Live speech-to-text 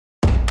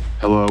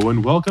Hello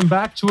and welcome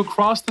back to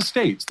Across the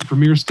States, the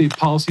premier state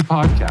policy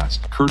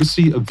podcast,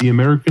 courtesy of the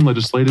American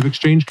Legislative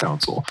Exchange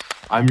Council.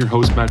 I'm your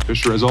host, Matt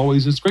Fisher. As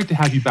always, it's great to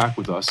have you back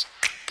with us.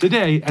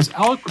 Today, as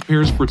ALEC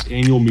prepares for its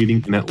annual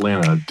meeting in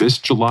Atlanta this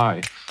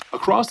July,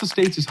 Across the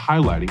States is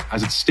highlighting,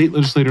 as its State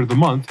Legislator of the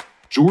Month,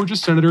 Georgia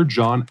Senator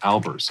John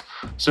Albers.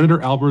 Senator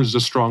Albers is a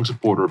strong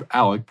supporter of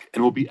ALEC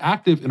and will be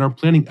active in our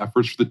planning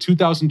efforts for the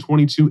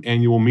 2022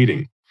 annual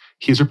meeting.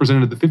 He has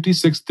represented the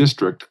 56th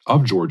District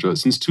of Georgia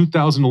since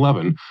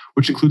 2011,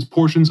 which includes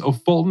portions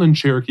of Fulton and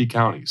Cherokee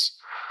counties.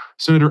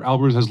 Senator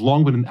Albers has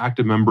long been an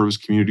active member of his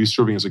community,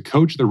 serving as a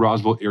coach at the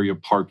Roswell Area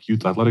Park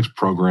Youth Athletics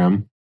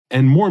Program.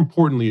 And more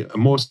importantly,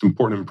 most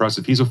important and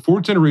impressive, he's a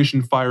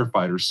fourth-generation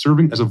firefighter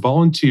serving as a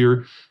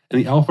volunteer in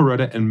the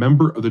Alpharetta and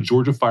member of the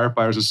Georgia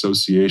Firefighters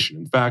Association.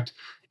 In fact,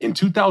 in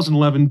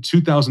 2011,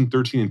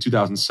 2013, and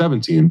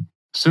 2017,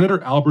 Senator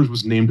Albers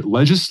was named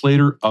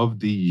Legislator of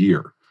the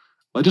Year.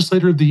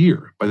 Legislator of the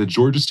Year by the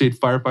Georgia State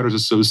Firefighters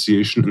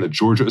Association and the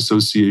Georgia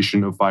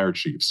Association of Fire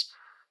Chiefs.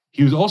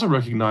 He was also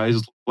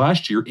recognized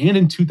last year and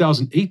in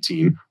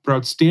 2018 for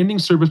outstanding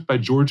service by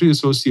Georgia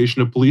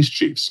Association of Police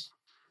Chiefs.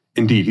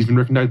 Indeed, he's been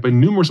recognized by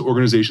numerous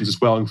organizations as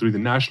well, including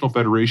the National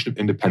Federation of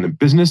Independent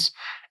Business.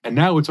 And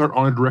now it's our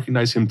honor to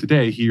recognize him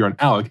today here on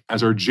ALEC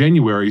as our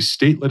January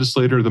State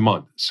Legislator of the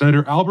Month.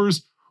 Senator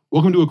Albers,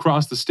 welcome to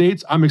Across the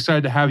States. I'm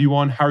excited to have you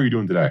on. How are you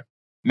doing today?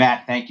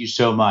 Matt, thank you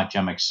so much.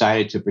 I'm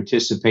excited to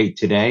participate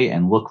today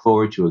and look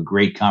forward to a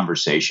great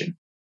conversation.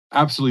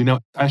 Absolutely. Now,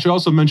 I should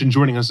also mention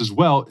joining us as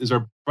well is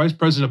our Vice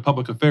President of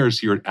Public Affairs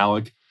here at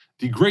ALEC,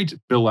 the great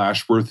Bill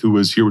Ashworth, who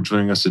is here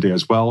joining us today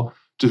as well,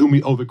 to whom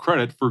we owe the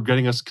credit for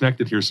getting us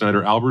connected here,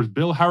 Senator Albers.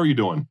 Bill, how are you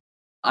doing?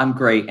 I'm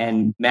great.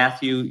 And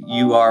Matthew,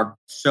 you are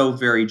so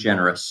very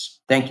generous.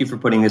 Thank you for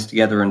putting this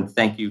together, and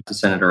thank you to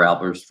Senator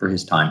Albers for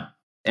his time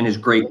and his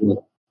great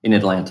work in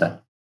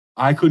Atlanta.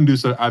 I couldn't do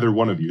so either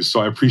one of you,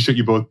 so I appreciate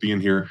you both being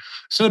here.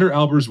 Senator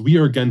Albers, we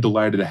are again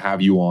delighted to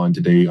have you on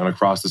today on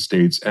Across the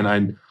States, and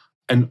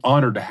I'm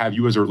honored to have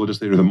you as our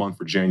Legislator of the Month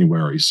for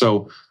January.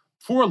 So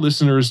for our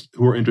listeners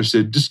who are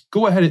interested, just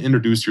go ahead and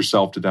introduce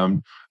yourself to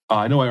them.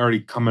 I know I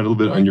already commented a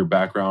little bit on your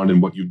background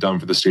and what you've done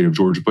for the state of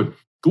Georgia, but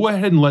go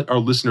ahead and let our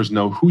listeners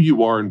know who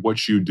you are and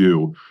what you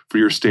do for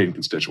your state and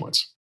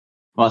constituents.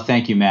 Well,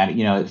 thank you,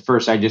 Matt.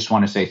 First, I just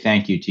want to say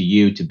thank you to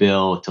you, to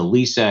Bill, to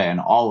Lisa, and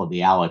all of the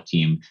ALEC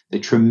team.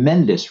 The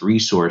tremendous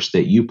resource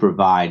that you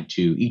provide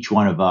to each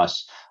one of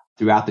us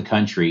throughout the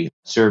country,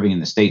 serving in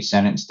the state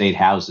Senate and state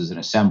houses and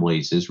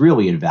assemblies, is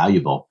really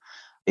invaluable.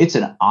 It's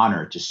an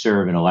honor to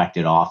serve in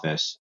elected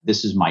office.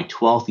 This is my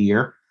 12th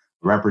year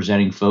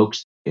representing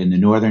folks in the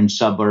northern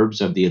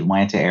suburbs of the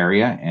Atlanta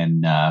area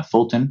in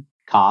Fulton,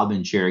 Cobb,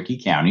 and Cherokee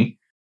County.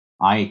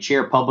 I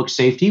chair public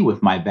safety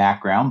with my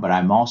background, but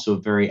I'm also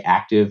very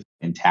active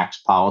in tax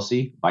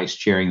policy, vice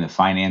chairing the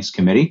Finance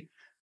Committee.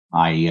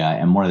 I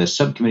am one of the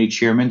subcommittee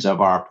chairmen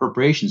of our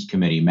Appropriations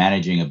Committee,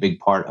 managing a big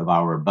part of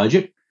our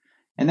budget.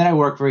 And then I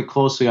work very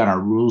closely on our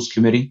Rules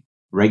Committee,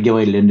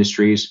 Regulated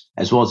Industries,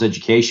 as well as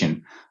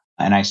Education.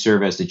 And I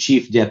serve as the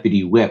Chief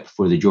Deputy Whip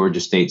for the Georgia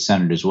State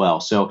Senate as well.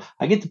 So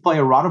I get to play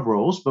a lot of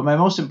roles, but my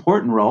most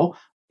important role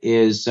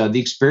is the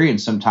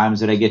experience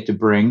sometimes that I get to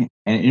bring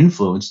and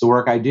influence the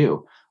work I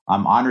do.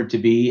 I'm honored to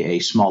be a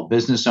small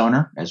business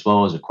owner as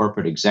well as a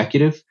corporate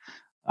executive.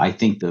 I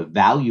think the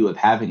value of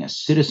having a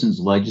citizens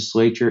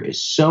legislature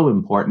is so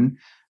important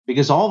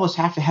because all of us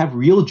have to have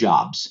real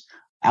jobs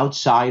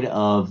outside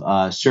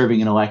of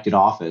serving in elected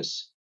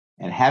office.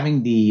 And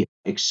having the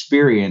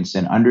experience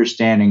and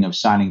understanding of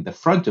signing the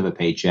front of a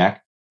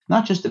paycheck,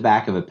 not just the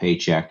back of a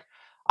paycheck,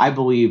 I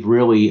believe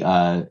really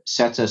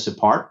sets us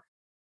apart.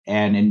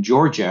 And in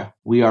Georgia,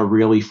 we are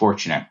really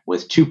fortunate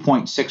with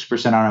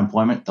 2.6%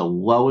 unemployment, the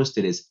lowest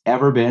it has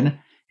ever been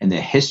in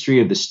the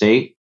history of the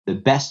state, the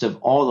best of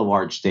all the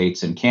large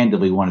states, and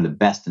candidly, one of the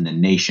best in the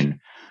nation.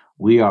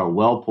 We are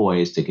well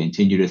poised to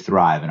continue to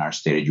thrive in our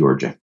state of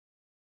Georgia.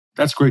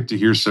 That's great to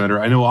hear,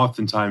 Senator. I know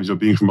oftentimes,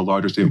 being from a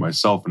larger state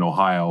myself in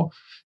Ohio,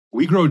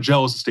 we grow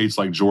jealous of states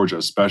like Georgia,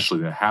 especially,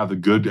 that have the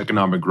good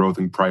economic growth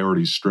and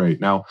priorities straight.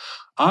 Now,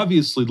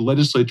 obviously, the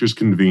legislature's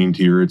convened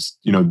here. It's,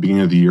 the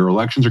beginning of the year.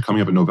 Elections are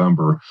coming up in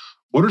November.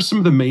 What are some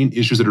of the main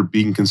issues that are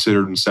being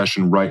considered in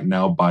session right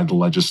now by the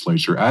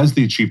legislature? As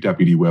the Chief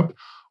Deputy Whip,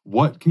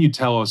 what can you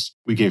tell us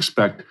we can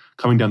expect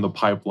coming down the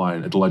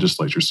pipeline at the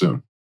legislature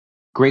soon?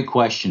 Great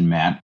question,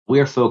 Matt. We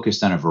are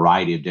focused on a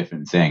variety of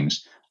different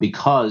things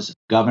because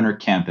Governor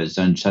Kemp has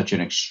done such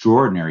an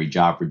extraordinary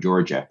job for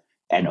Georgia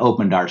and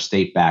opened our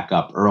state back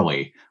up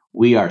early.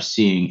 We are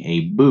seeing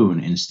a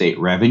boon in state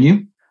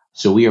revenue.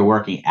 So we are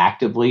working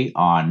actively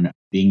on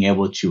being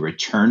able to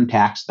return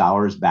tax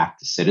dollars back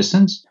to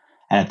citizens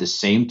and at the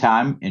same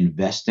time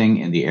investing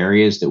in the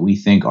areas that we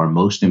think are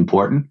most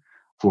important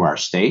for our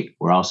state.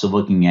 We're also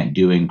looking at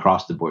doing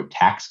across-the-board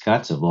tax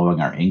cuts of lowering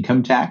our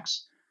income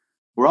tax.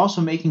 We're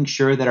also making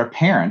sure that our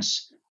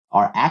parents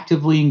are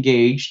actively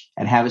engaged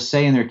and have a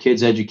say in their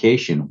kids'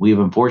 education. We've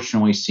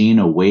unfortunately seen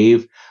a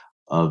wave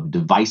of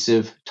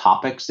divisive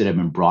topics that have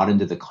been brought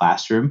into the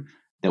classroom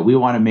that we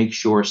want to make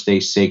sure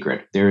stays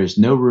sacred. There is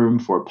no room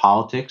for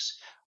politics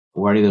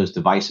or any of those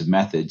divisive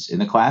methods in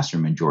the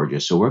classroom in Georgia.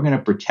 So we're going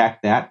to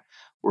protect that.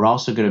 We're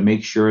also going to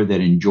make sure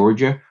that in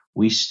Georgia,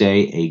 we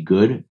stay a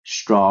good,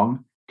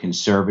 strong,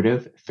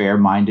 conservative,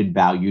 fair-minded,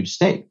 valued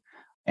state.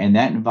 And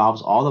that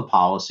involves all the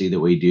policy that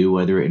we do,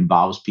 whether it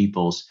involves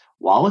people's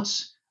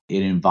wallets,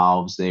 it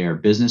involves their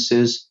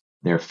businesses,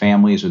 their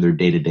families, or their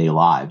day-to-day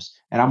lives.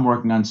 And I'm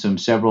working on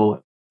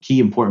several key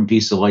important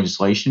pieces of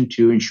legislation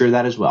to ensure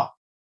that as well.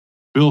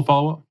 Bill,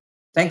 follow-up?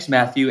 Thanks,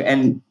 Matthew.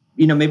 And,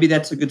 maybe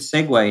that's a good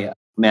segue,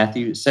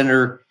 Matthew.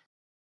 Senator,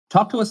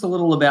 talk to us a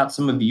little about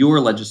some of your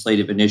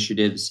legislative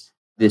initiatives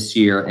this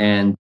year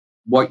and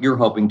what you're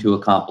hoping to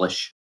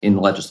accomplish in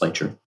the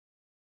legislature.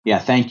 Yeah,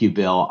 thank you,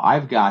 Bill.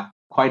 I've got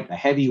quite a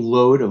heavy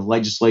load of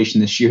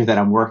legislation this year that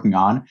I'm working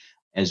on,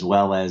 as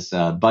well as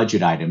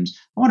budget items.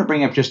 I want to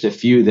bring up just a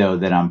few, though,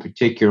 that I'm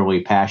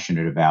particularly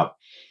passionate about.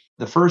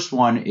 The first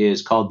one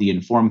is called the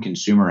Informed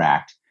Consumer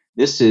Act.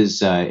 This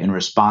is in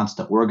response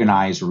to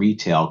organized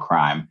retail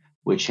crime,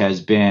 which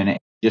has been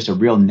just a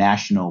real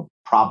national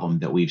problem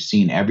that we've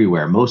seen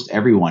everywhere. Most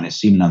everyone has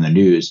seen it on the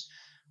news.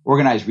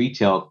 Organized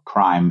retail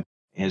crime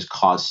has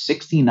caused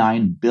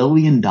 $69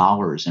 billion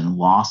in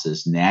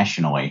losses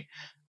nationally.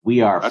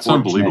 That's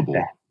unbelievable.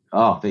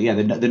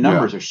 The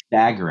numbers are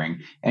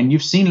staggering. And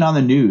you've seen it on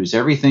the news,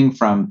 everything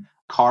from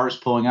cars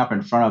pulling up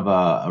in front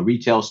of a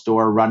retail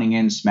store, running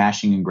in,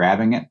 smashing and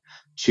grabbing it,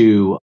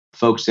 to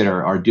folks that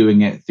are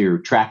doing it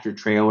through tractor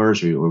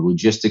trailers or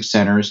logistics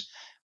centers.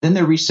 Then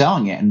they're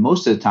reselling it. And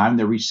most of the time,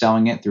 they're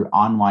reselling it through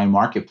online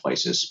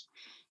marketplaces.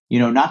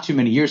 Not too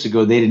many years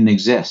ago, they didn't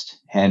exist.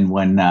 And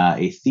when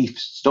a thief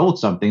stole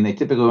something, they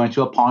typically went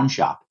to a pawn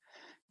shop.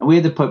 And we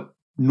had to put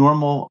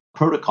normal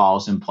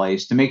protocols in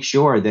place to make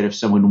sure that if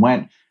someone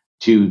went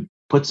to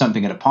put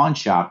something at a pawn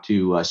shop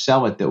to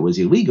sell it that was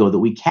illegal, that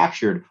we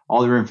captured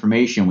all their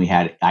information. We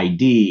had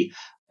ID,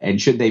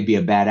 and should they be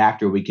a bad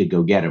actor, we could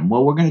go get them.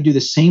 Well, we're going to do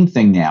the same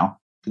thing now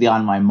for the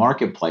online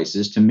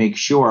marketplaces to make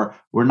sure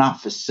we're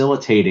not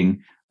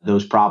facilitating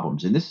those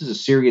problems. And this is a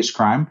serious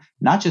crime,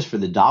 not just for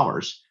the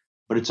dollars,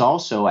 but it's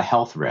also a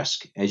health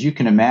risk. As you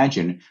can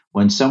imagine,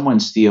 when someone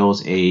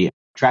steals a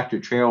tractor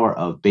trailer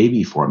of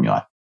baby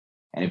formula,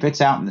 and if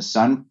it's out in the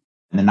sun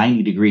in the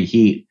 90-degree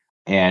heat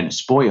and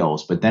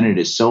spoils, but then it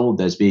is sold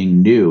as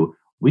being new,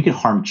 we can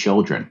harm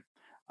children,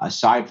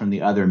 aside from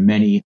the other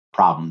many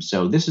problems.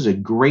 So this is a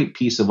great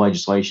piece of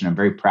legislation. I'm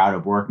very proud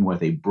of working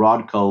with a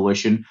broad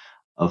coalition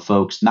of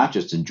folks, not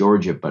just in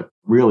Georgia, but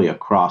really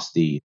across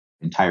the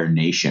entire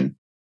nation.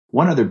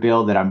 One other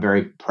bill that I'm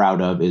very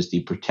proud of is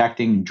the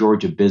Protecting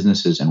Georgia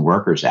Businesses and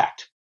Workers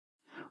Act.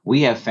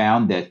 We have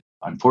found that,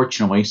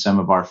 unfortunately, some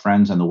of our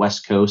friends on the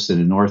West Coast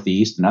and the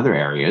Northeast and other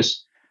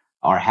areas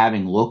are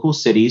having local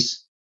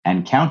cities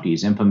and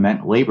counties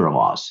implement labor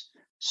laws,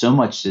 so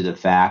much to the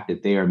fact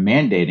that they are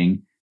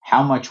mandating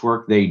how much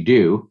work they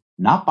do,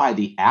 not by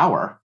the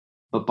hour,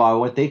 but by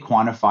what they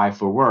quantify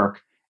for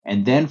work,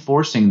 and then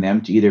forcing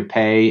them to either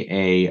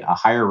pay a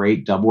higher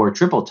rate, double or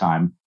triple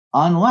time,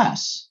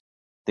 unless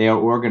they are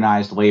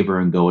organized labor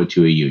and go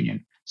into a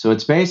union. So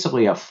it's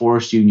basically a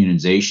forced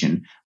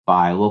unionization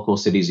by local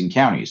cities and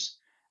counties.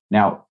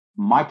 Now,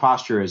 my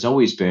posture has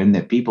always been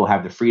that people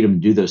have the freedom to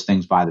do those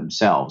things by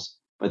themselves,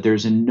 but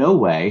there's in no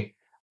way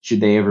should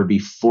they ever be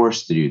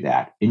forced to do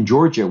that. In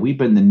Georgia, we've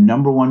been the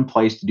number one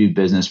place to do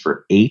business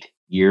for 8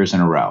 years in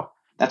a row.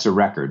 That's a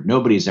record.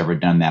 Nobody's ever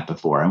done that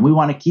before. And we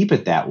want to keep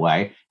it that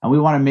way. And we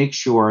want to make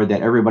sure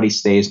that everybody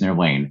stays in their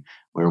lane,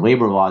 where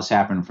labor laws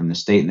happen from the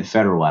state and the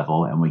federal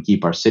level, and we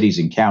keep our cities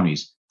and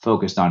counties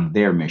focused on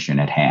their mission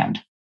at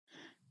hand.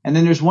 And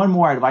then there's one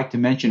more I'd like to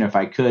mention, if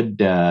I could,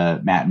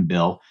 Matt and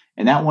Bill,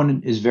 and that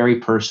one is very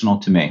personal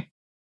to me.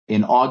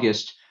 In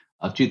August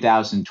of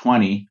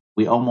 2020,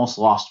 we almost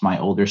lost my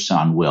older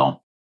son,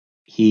 Will.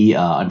 He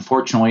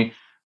unfortunately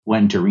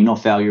went into renal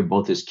failure.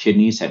 Both his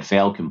kidneys had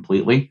failed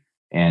completely,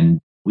 and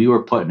we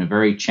were put in a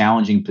very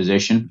challenging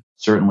position,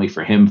 certainly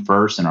for him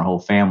first and our whole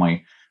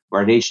family,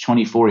 where at age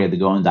 24, he had to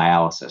go on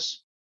dialysis.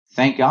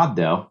 Thank God,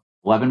 though,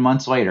 11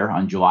 months later,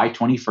 on July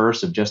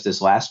 21st of just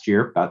this last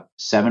year, about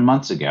 7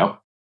 months ago,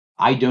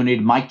 I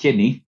donated my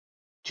kidney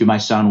to my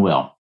son,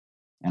 Will.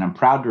 And I'm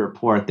proud to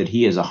report that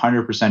he is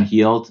 100%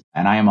 healed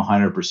and I am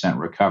 100%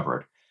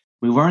 recovered.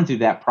 We learned through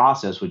that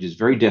process, which is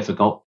very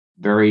difficult,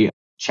 very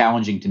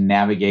challenging to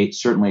navigate,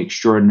 certainly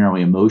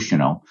extraordinarily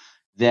emotional,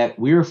 that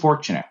we are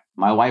fortunate.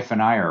 My wife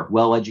and I are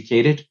well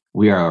educated.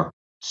 We are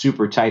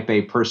super type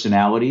A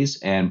personalities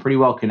and pretty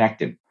well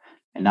connected.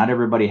 And not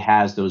everybody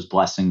has those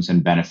blessings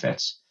and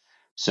benefits.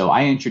 So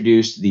I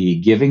introduced the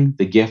Giving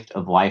the Gift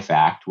of Life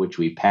Act, which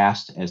we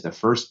passed as the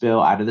first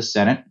bill out of the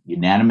Senate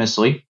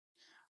unanimously.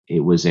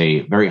 It was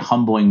a very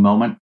humbling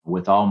moment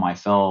with all my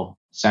fellow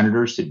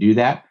senators to do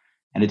that.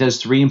 And it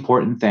does 3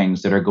 important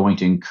things that are going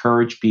to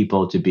encourage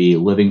people to be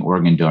living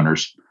organ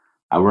donors.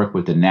 I work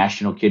with the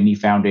National Kidney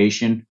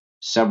Foundation,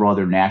 several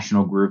other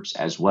national groups,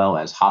 as well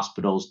as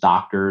hospitals,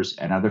 doctors,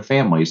 and other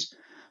families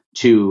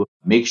to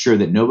make sure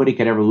that nobody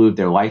could ever lose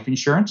their life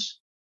insurance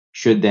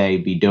should they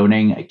be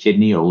donating a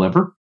kidney or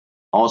liver.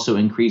 also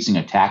increasing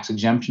a tax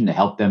exemption to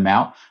help them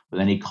out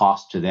with any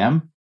cost to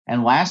them.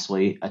 And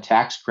lastly, a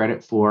tax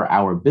credit for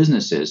our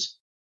businesses.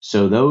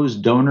 So those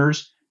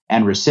donors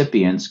and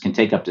recipients can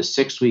take up to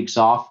 6 weeks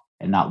off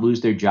and not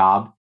lose their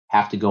job,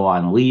 have to go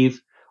on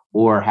leave,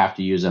 or have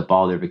to use up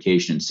all their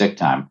vacation and sick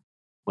time.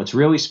 What's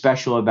really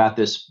special about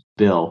this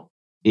bill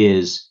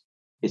is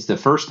it's the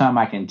first time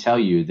I can tell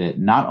you that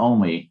not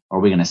only are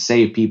we going to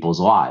save people's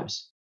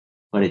lives,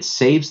 but it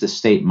saves the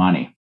state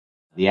money.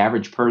 The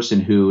average person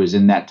who is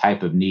in that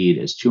type of need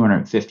is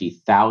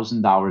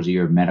 $250,000 a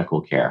year of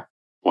medical care.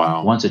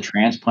 Wow. Once a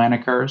transplant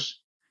occurs,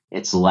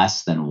 it's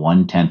less than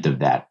 1/10 of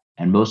that.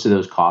 And most of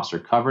those costs are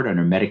covered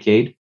under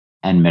Medicaid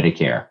and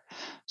Medicare.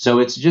 So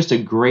it's just a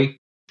great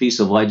piece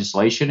of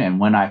legislation. And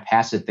when I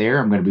pass it there,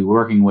 I'm going to be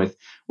working with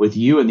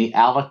you and the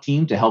ALEC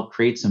team to help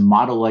create some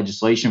model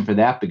legislation for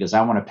that, because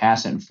I want to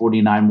pass it in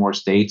 49 more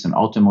states and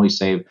ultimately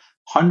save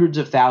hundreds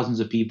of thousands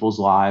of people's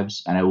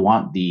lives. And I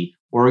want the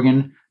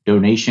organ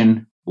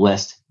donation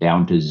list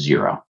down to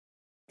 0.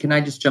 Can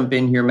I just jump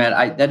in here,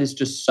 Matt? That is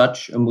just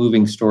such a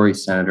moving story,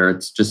 Senator.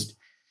 It's just,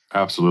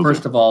 absolutely.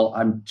 First of all,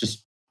 I'm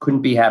just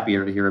couldn't be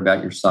happier to hear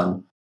about your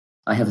son.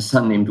 I have a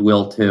son named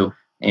Will too.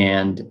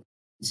 And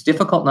it's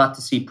difficult not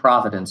to see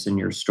providence in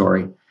your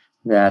story,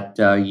 that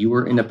you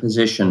were in a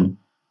position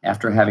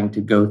after having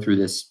to go through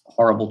this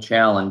horrible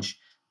challenge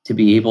to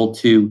be able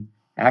to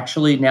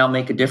actually now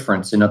make a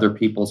difference in other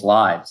people's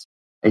lives.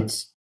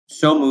 It's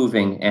so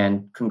moving,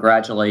 and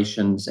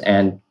congratulations,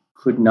 and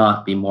could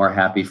not be more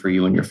happy for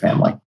you and your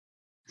family.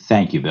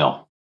 Thank you,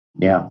 Bill.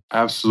 Yeah.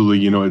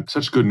 Absolutely. It's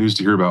such good news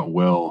to hear about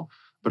Will,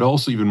 but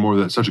also even more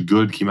that such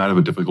good came out of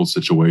a difficult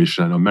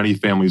situation. I know many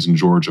families in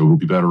Georgia will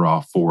be better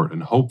off for it,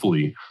 and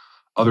hopefully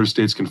other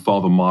states can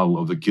follow the model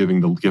of the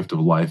Giving the Gift of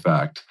Life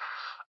Act.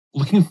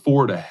 Looking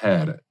forward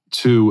ahead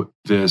to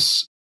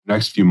this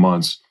next few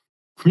months,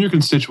 from your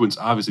constituents,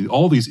 obviously,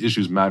 all these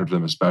issues matter to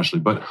them especially,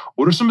 but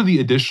what are some of the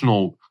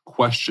additional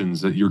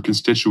questions that your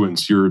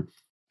constituents, the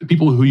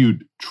people who you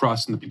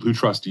trust and the people who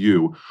trust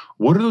you,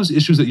 what are those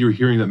issues that you're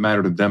hearing that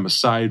matter to them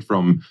aside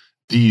from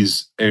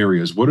these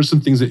areas? What are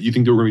some things that you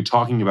think that we're going to be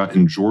talking about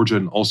in Georgia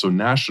and also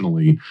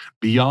nationally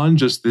beyond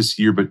just this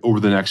year, but over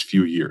the next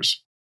few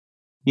years?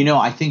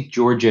 I think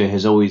Georgia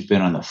has always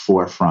been on the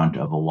forefront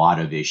of a lot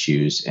of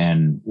issues.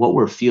 And what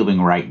we're feeling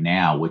right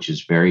now, which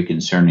is very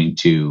concerning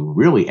to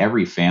really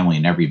every family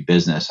and every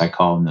business, I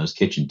call them those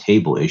kitchen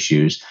table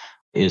issues,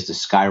 is the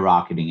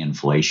skyrocketing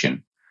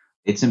inflation.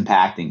 It's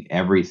impacting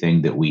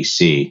everything that we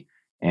see.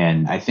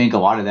 And I think a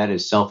lot of that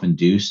is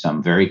self-induced.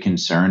 I'm very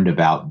concerned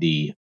about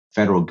the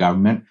federal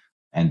government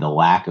and the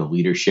lack of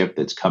leadership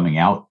that's coming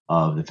out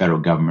of the federal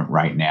government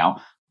right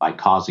now, by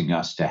causing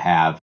us to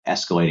have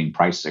escalating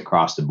prices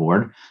across the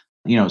board.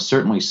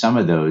 Certainly some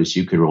of those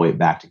you could relate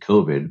back to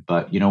COVID,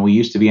 but, we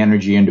used to be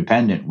energy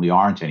independent. We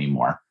aren't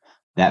anymore.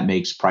 That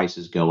makes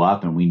prices go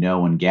up. And we know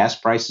when gas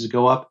prices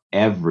go up,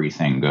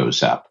 everything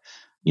goes up.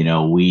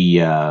 We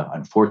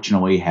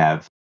unfortunately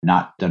have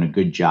not done a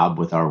good job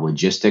with our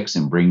logistics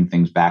and bringing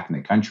things back in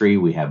the country.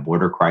 We have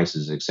border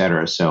crises, et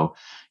cetera. So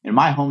in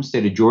my home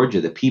state of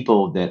Georgia, the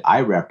people that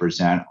I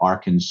represent are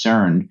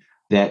concerned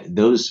that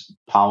those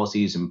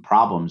policies and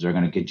problems are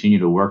going to continue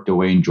to work their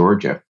way in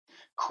Georgia.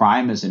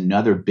 Crime is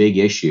another big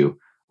issue.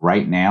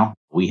 Right now,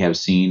 we have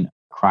seen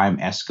crime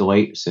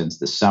escalate since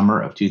the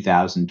summer of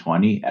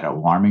 2020 at an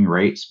alarming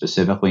rate,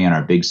 specifically in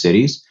our big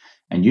cities.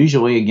 And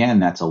usually, again,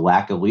 that's a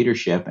lack of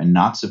leadership and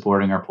not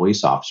supporting our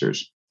police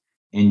officers.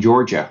 In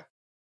Georgia,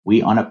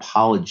 we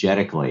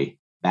unapologetically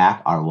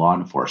back our law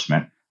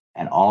enforcement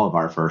and all of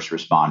our first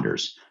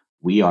responders.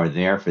 We are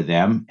there for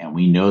them, and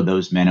we know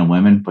those men and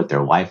women put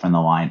their life on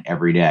the line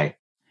every day.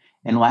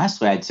 And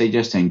lastly, I'd say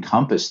just to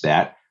encompass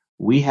that,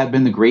 we have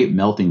been the great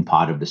melting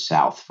pot of the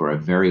South for a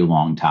very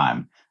long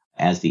time.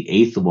 As the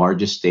 8th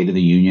largest state of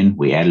the union,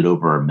 we added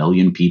over 1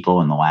 million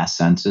people in the last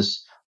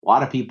census. A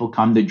lot of people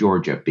come to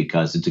Georgia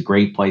because it's a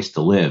great place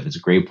to live. It's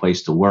a great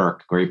place to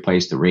work, a great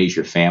place to raise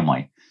your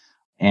family.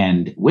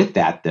 And with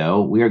that,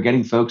 though, we are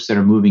getting folks that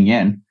are moving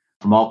in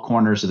from all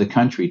corners of the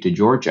country to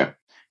Georgia.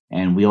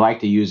 And we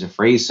like to use a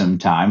phrase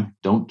sometime,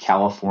 don't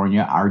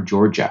California our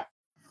Georgia.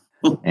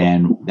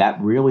 And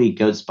that really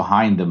goes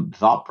behind the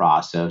thought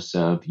process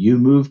of you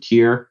moved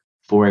here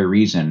for a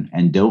reason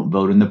and don't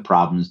vote in the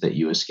problems that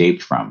you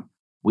escaped from.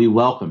 We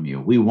welcome you.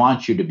 We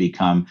want you to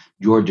become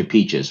Georgia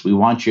Peaches. We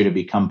want you to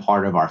become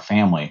part of our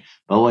family.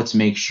 But let's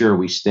make sure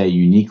we stay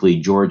uniquely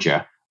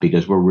Georgia,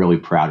 because we're really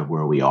proud of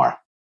where we are.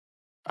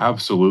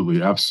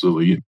 Absolutely.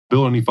 Absolutely.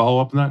 Bill, any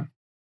follow-up on that?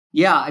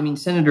 Yeah.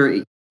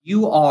 Senator,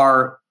 you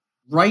are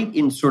right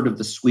in sort of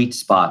the sweet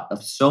spot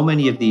of so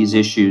many of these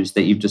issues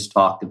that you've just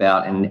talked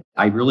about. And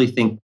I really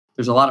think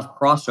there's a lot of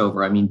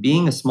crossover.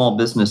 Being a small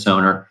business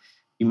owner,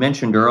 you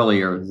mentioned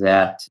earlier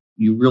that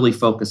you really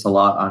focus a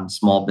lot on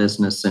small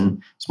business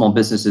and small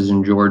businesses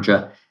in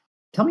Georgia.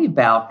 Tell me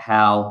about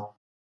how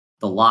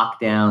the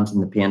lockdowns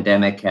and the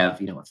pandemic have,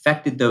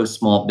 affected those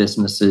small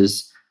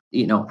businesses,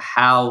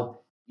 how,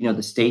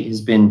 the state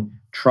has been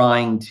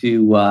trying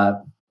to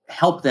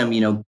help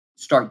them,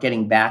 start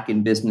getting back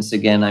in business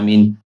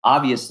again.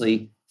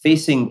 Obviously,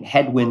 facing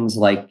headwinds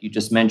like you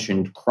just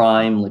mentioned,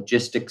 crime,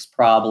 logistics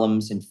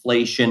problems,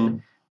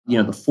 inflation,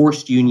 the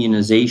forced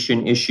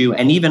unionization issue,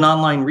 and even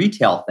online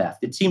retail theft.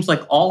 It seems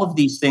like all of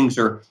these things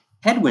are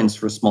headwinds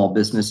for small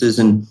businesses.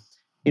 And,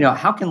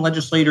 how can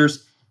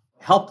legislators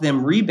help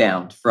them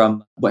rebound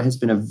from what has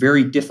been a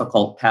very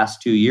difficult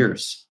past 2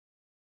 years?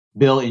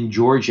 Bill, in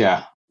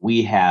Georgia,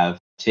 we have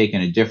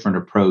taken a different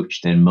approach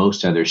than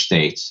most other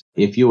states.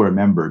 If you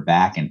remember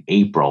back in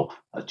April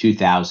of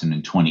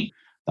 2020,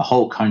 the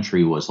whole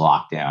country was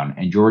locked down,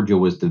 and Georgia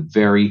was the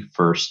very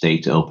first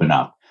state to open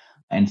up.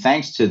 And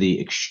thanks to the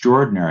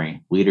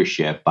extraordinary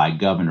leadership by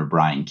Governor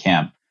Brian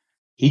Kemp,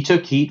 he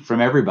took heat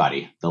from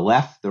everybody, the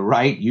left, the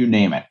right, you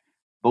name it.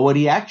 But what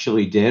he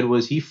actually did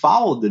was he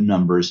followed the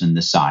numbers and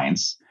the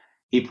science.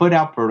 He put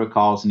out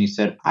protocols and he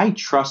said, I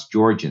trust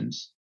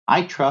Georgians.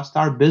 I trust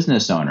our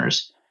business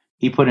owners.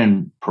 He put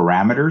in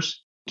parameters,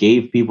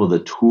 gave people the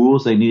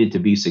tools they needed to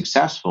be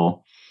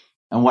successful.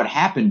 And what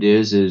happened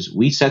is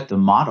we set the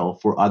model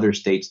for other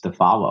states to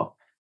follow.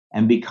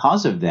 And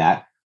because of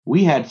that,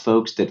 we had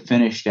folks that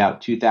finished out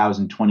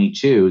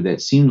 2022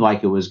 that seemed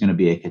like it was going to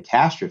be a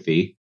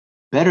catastrophe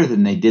better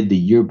than they did the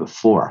year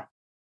before.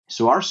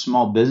 So our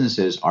small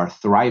businesses are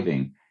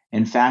thriving.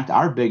 In fact,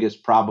 our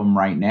biggest problem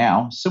right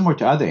now, similar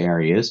to other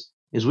areas,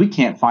 is we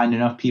can't find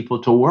enough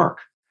people to work.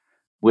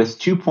 With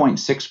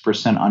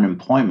 2.6%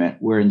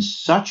 unemployment, we're in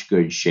such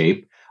good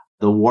shape.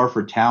 The war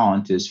for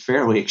talent is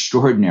fairly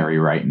extraordinary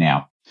right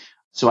now.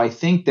 So I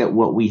think that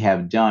what we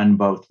have done,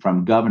 both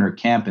from Governor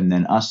Kemp and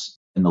then us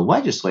in the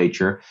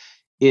legislature,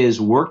 is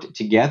worked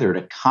together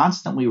to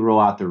constantly roll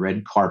out the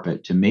red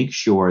carpet to make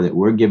sure that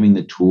we're giving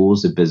the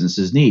tools that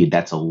businesses need.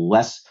 That's a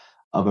less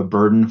of a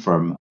burden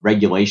from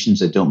regulations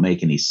that don't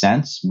make any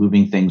sense,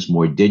 moving things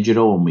more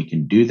digital, and we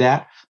can do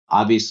that.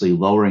 Obviously,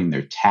 lowering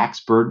their tax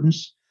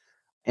burdens.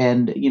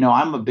 And,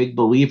 I'm a big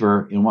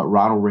believer in what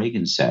Ronald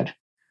Reagan said,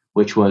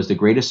 which was the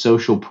greatest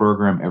social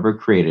program ever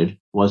created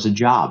was a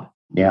job.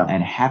 Yeah.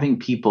 And having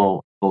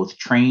people both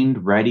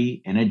trained,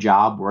 ready, in a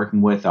job,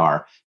 working with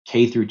our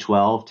K through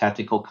 12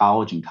 technical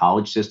college and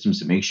college systems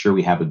to make sure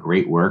we have a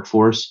great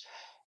workforce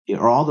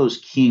are all those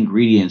key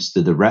ingredients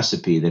to the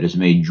recipe that has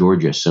made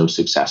Georgia so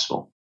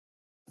successful.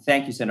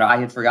 Thank you, Senator. I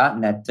had forgotten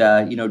that,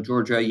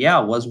 Georgia,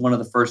 was one of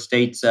the first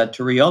states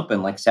to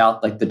reopen, like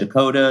the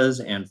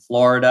Dakotas and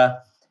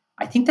Florida.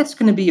 I think that's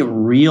going to be a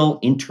real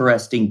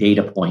interesting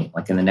data point,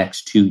 like in the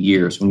next 2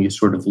 years, when you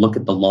sort of look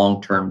at the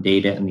long-term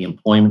data and the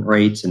employment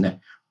rates and the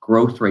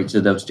growth rates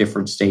of those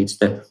different states,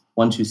 the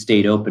ones who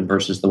stayed open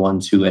versus the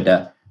ones who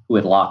had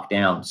locked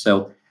down.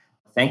 So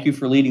thank you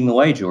for leading the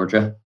way,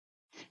 Georgia.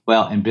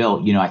 Well, and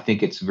Bill, I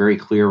think it's very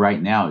clear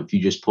right now. If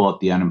you just pull up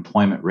the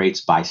unemployment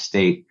rates by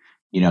state,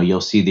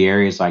 you'll see the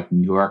areas like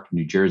New York,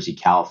 New Jersey,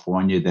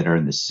 California that are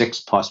in the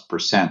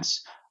 6+%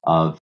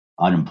 of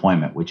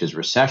unemployment, which is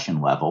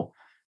recession level.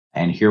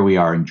 And here we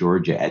are in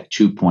Georgia at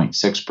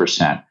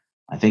 2.6%.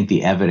 I think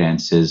the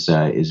evidence is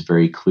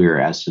very clear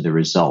as to the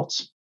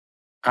results.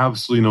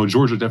 Absolutely. No,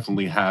 Georgia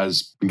definitely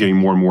has been getting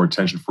more and more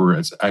attention for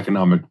its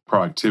economic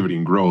productivity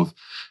and growth,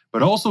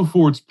 but also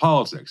for its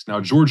politics. Now,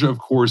 Georgia, of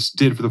course,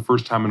 did for the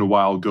first time in a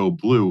while go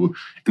blue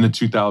in the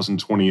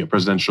 2020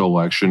 presidential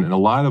election, and a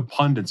lot of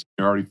pundits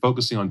are already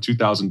focusing on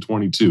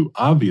 2022.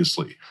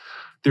 Obviously,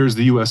 there's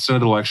the U.S.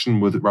 Senate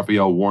election with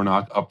Raphael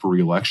Warnock up for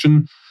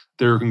re-election.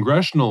 There are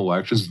congressional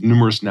elections with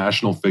numerous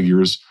national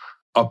figures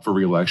up for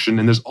re-election,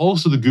 and there's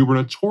also the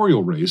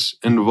gubernatorial race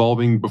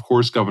involving, of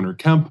course, Governor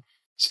Kemp,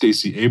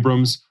 Stacey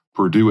Abrams,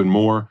 Perdue, and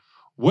more.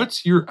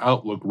 What's your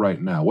outlook right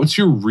now? What's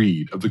your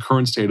read of the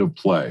current state of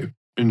play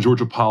in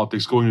Georgia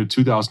politics going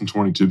into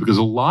 2022? Because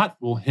a lot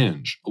will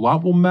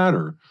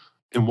matter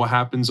in what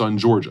happens on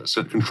Georgia,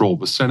 Senate control,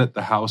 the Senate,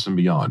 the House, and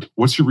beyond.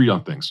 What's your read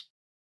on things?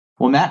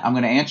 Well, Matt, I'm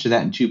going to answer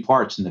that in two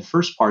parts. And the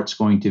first part's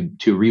going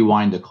to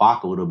rewind the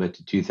clock a little bit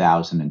to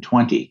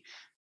 2020.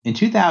 In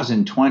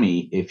 2020,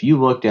 if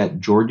you looked at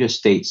Georgia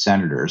state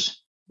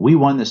senators, we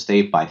won the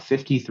state by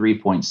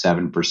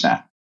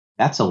 53.7%.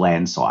 That's a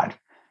landslide.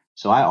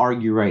 So I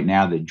argue right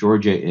now that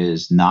Georgia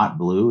is not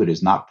blue. It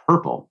is not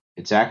purple.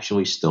 It's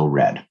actually still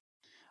red.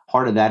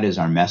 Part of that is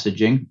our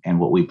messaging and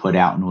what we put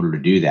out in order to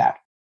do that.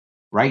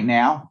 Right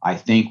now, I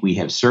think we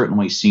have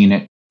certainly seen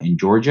it in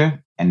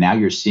Georgia, and now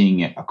you're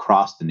seeing it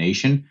across the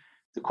nation.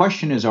 The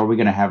question is, are we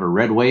going to have a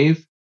red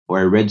wave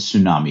or a red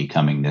tsunami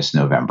coming this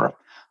November?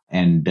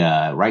 And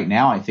right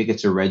now, I think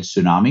it's a red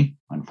tsunami.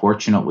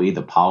 Unfortunately,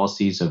 the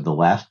policies of the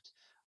left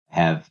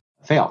have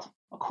failed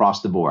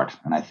across the board.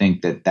 And I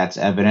think that that's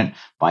evident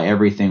by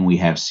everything we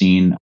have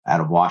seen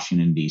out of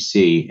Washington,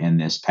 D.C. in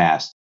this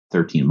past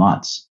 13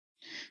 months.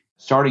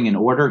 Starting in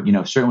order,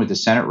 certainly with the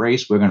Senate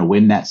race, we're going to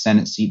win that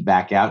Senate seat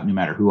back out no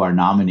matter who our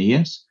nominee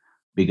is,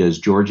 because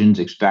Georgians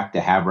expect to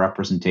have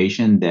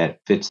representation that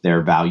fits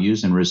their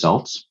values and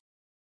results.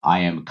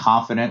 I am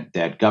confident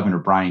that Governor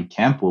Brian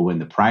Kemp will win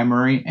the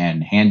primary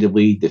and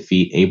handily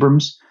defeat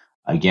Abrams.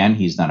 Again,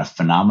 he's done a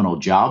phenomenal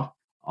job.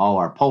 All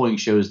our polling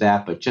shows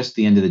that, but just at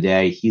the end of the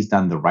day, he's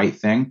done the right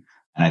thing,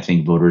 and I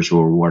think voters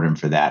will reward him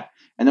for that.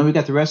 And then we've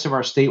got the rest of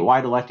our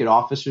statewide elected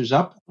officers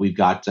up. We've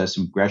got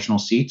some congressional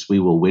seats.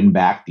 We will win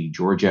back the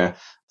Georgia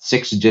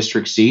 6th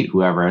district seat.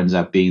 Whoever ends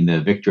up being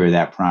the victor of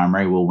that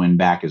primary will win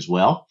back as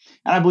well.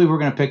 And I believe we're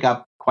going to pick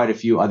up quite a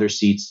few other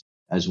seats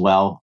as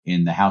well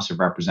in the House of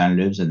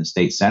Representatives and the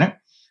state Senate.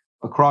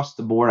 Across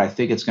the board, I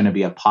think it's going to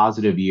be a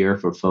positive year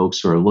for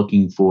folks who are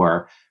looking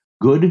for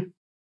good,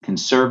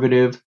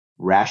 conservative,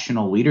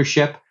 rational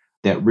leadership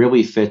that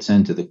really fits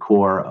into the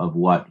core of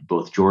what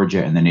both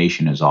Georgia and the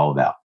nation is all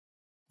about.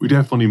 We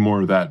definitely need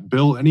more of that.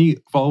 Bill, any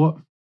follow-up?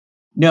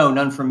 No,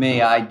 none from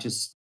me. I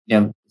just,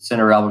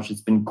 Senator Albers, it's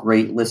been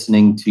great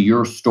listening to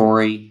your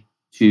story,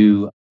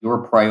 to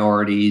your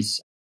priorities.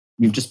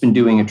 You've just been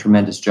doing a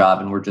tremendous job,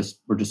 and we're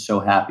just so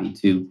happy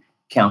to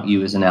count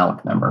you as an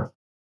ALEC member.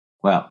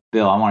 Well,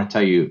 Bill, I want to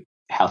tell you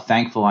how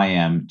thankful I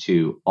am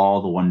to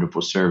all the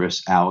wonderful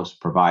service ALEC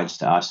provides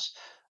to us.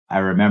 I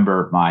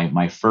remember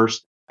my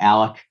first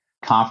ALEC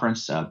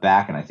conference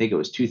back in, I think it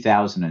was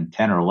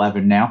 2010 or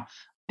 11 now,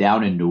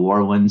 down in New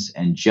Orleans,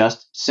 and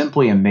just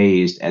simply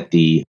amazed at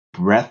the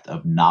breadth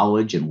of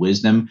knowledge and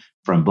wisdom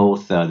from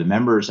both the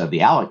members of the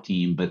ALEC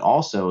team, but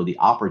also the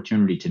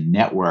opportunity to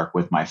network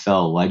with my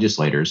fellow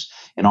legislators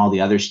in all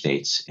the other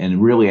states.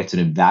 And really, it's an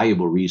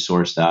invaluable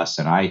resource to us.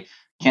 And I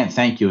can't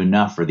thank you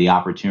enough for the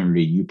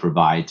opportunity you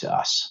provide to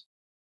us.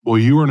 Well,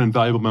 you are an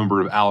invaluable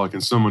member of ALEC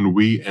and someone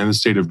we and the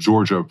state of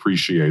Georgia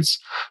appreciates.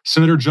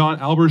 Senator John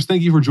Albers,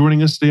 thank you for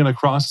joining us today on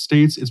Across the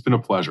States. It's been a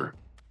pleasure.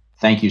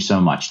 Thank you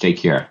so much. Take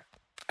care.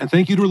 And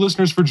thank you to our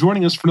listeners for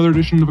joining us for another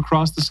edition of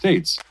Across the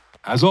States.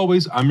 As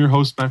always, I'm your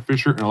host, Matt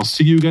Fisher, and I'll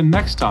see you again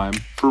next time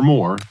for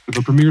more of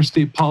the Premier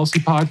State Policy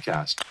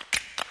Podcast.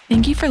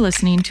 Thank you for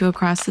listening to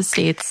Across the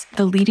States,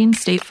 the leading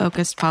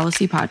state-focused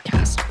policy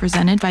podcast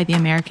presented by the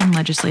American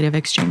Legislative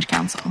Exchange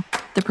Council,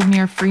 the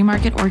premier free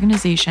market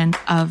organization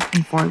of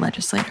and for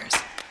legislators.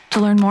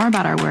 To learn more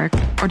about our work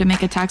or to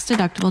make a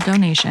tax-deductible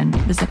donation,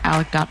 visit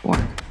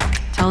alec.org.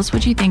 Tell us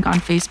what you think on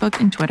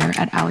Facebook and Twitter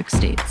at ALEC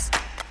States.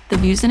 The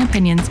views and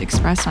opinions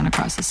expressed on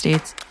Across the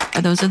States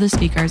are those of the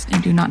speakers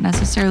and do not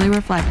necessarily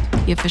reflect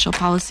the official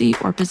policy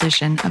or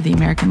position of the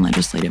American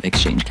Legislative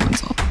Exchange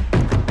Council.